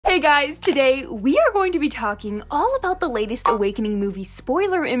Hey guys, today we are going to be talking all about the latest Awakening movie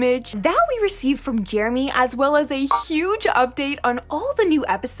spoiler image that we received from Jeremy, as well as a huge update on all the new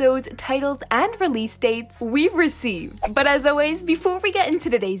episodes, titles, and release dates we've received. But as always, before we get into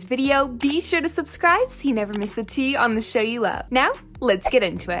today's video, be sure to subscribe so you never miss the tea on the show you love. Now, let's get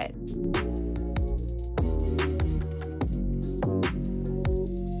into it.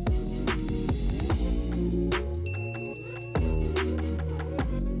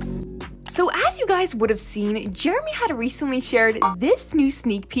 So as you guys would have seen, Jeremy had recently shared this new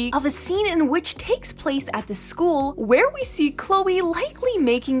sneak peek of a scene in which takes place at the school where we see Chloe likely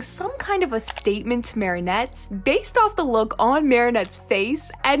making some kind of a statement to Marinette based off the look on Marinette's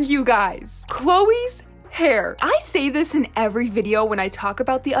face. And you guys, Chloe's hair. I say this in every video when I talk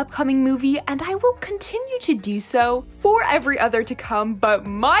about the upcoming movie, and I will continue to do so for every other to come, but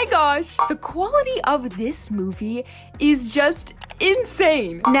my gosh, the quality of this movie is just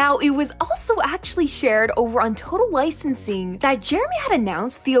insane. Now, it was also actually shared over on Total Licensing that Jeremy had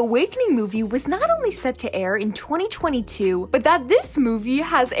announced the Awakening movie was not only set to air in 2022, but that this movie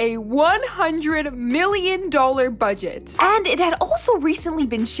has a $100 million budget. And it had also recently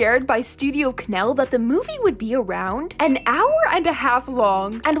been shared by Studio Canal that the movie would be around an hour and a half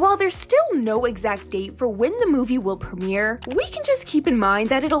long, and while there's still no exact date for when the movie will premiere, we can just keep in mind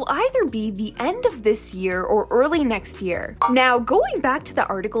that it'll either be the end of this year or early next year. Now, going back to the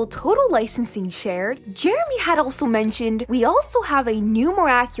article Total Licensing shared, Jeremy had also mentioned we also have a new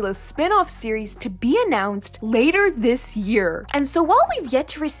Miraculous spin-off series to be announced later this year. And so while we've yet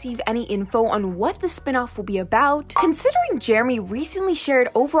to receive any info on what the spin-off will be about, considering Jeremy recently shared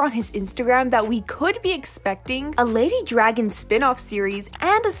over on his Instagram that we could be expecting a Lady Dragon spin-off series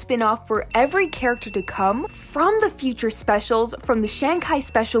and a spin-off for every character to come from the future specials from the Shanghai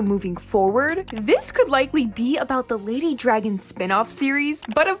special moving forward, this could likely be about the Lady Dragon spin-off series,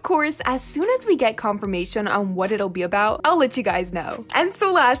 but of course, as soon as we get confirmation on what it'll be about, I'll let you guys know. And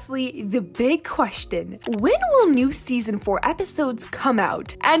so lastly, the big question: when will new season 4 episodes come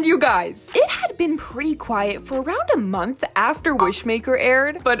out? And you guys, it had been pretty quiet for around a month after Wishmaker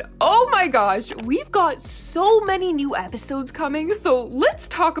aired, but oh my gosh, we've got so many new episodes coming, so let's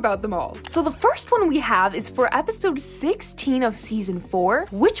talk about them all. So the first one we have is for episode 16 of season 4,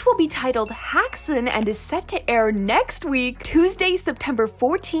 which will be titled Haxon and is set to air next week, Tuesday, September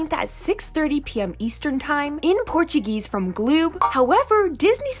 14th at 6:30 p.m. Eastern Time in Portuguese from Gloob. However,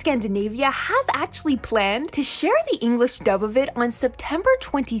 Disney Scandinavia has actually planned to share the English dub of it on September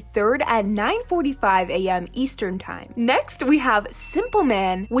 23rd at 9:45 a.m. Eastern Time. Next, we have Simple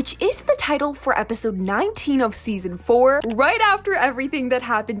Man, which is the title for episode 19 of season 4, right after everything that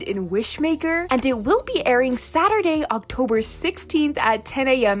happened in Wishmaker, and it will be airing Saturday, October 16th at 10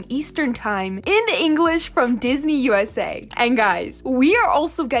 a.m. Eastern Time in English from Disney USA. And guys, we are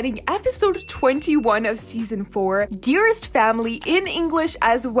also getting episode 21 of season 4, Dearest Family, in English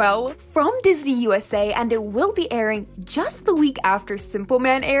as well from Disney USA, and it will be airing just the week after Simple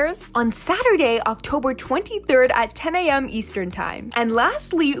Man airs on Saturday, October 23rd at 10 a.m. Eastern Time. And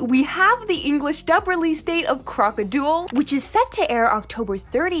lastly, we have the English dub release date of Crocodile, which is set to air October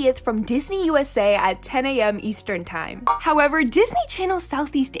 30th from Disney USA at 10 a.m. Eastern Time. However, Disney Channel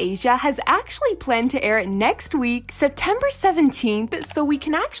Southeast Asia has actually planned to air it next week, September 17th, so we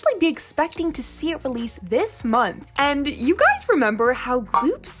can actually be expecting to see it release this month. And you guys remember how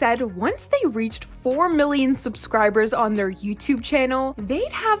Gloob said once they reached 4 million subscribers on their YouTube channel,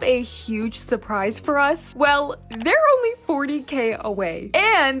 they'd have a huge surprise for us? Well, they're only 40k away.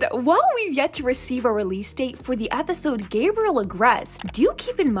 And while we've yet to receive a release date for the episode Gabriel Agreste, do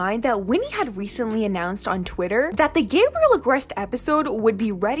keep in mind that Winnie had recently announced on Twitter that the Gabriel Agreste episode would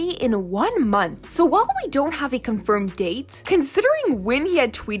be ready in 1 month. So while we don't have a confirmed date, considering when he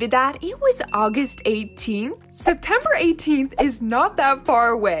had tweeted that, it was August 18th. September 18th is not that far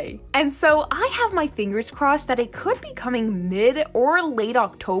away. And so I have my fingers crossed that it could be coming mid or late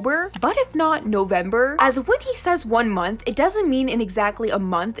October, but if not November, as when he says 1 month, it doesn't mean in exactly a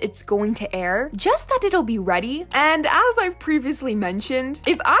month it's going to air, just that it'll be ready. And as I've previously mentioned,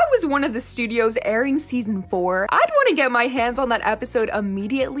 if I was one of the studios airing season 4, I'd want to get my hands on that episode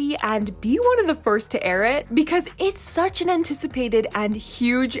immediately and be one of the first to air it, because it's such an anticipated and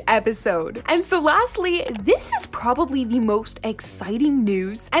huge episode. And so lastly, this is probably the most exciting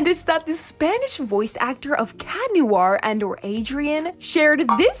news, and it's that the Spanish voice actor of Cat Noir and/or Adrian shared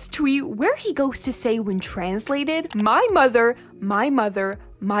this tweet where he goes to say, when translated, my mother, my mother,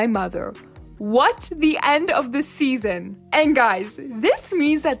 my mother. What? The end of the season. And guys, this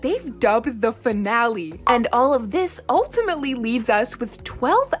means that they've dubbed the finale. And all of this ultimately leads us with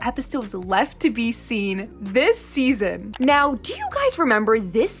 12 episodes left to be seen this season. Now, do you guys remember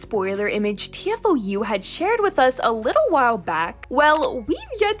this spoiler image TFOU had shared with us a little while back? Well, we've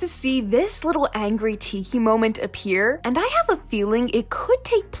yet to see this little angry Tiki moment appear, and I have a feeling it could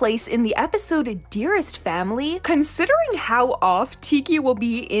take place in the episode Dearest Family, considering how off Tiki will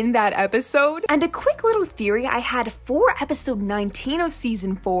be in that episode. And a quick little theory I had for episode 19 of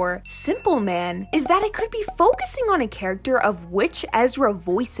season 4, Simple Man, is that it could be focusing on a character of which Ezra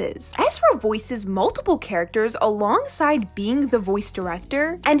voices. Ezra voices multiple characters alongside being the voice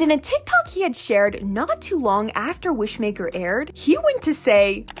director, and in a TikTok he had shared not too long after Wishmaker aired, he went to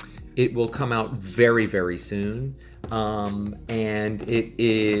say, "It will come out very, very soon. And it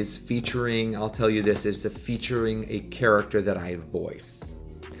is featuring, I'll tell you this, it's featuring a character that I voice.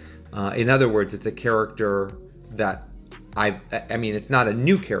 In other words, it's a character that I mean, it's not a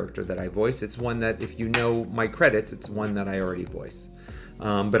new character that I voice. It's one that, if you know my credits, it's one that I already voice.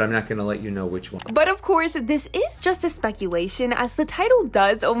 But I'm not going to let you know which one." But of course, this is just a speculation, as the title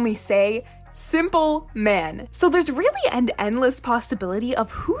does only say Simple Man. So there's really an endless possibility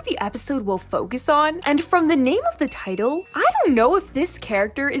of who the episode will focus on, and from the name of the title, I don't know if this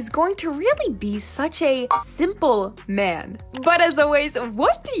character is going to really be such a simple man. But as always,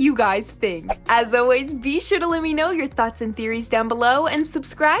 what do you guys think? As always, be sure to let me know your thoughts and theories down below, and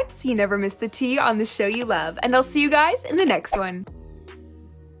subscribe so you never miss the tea on the show you love, and I'll see you guys in the next one.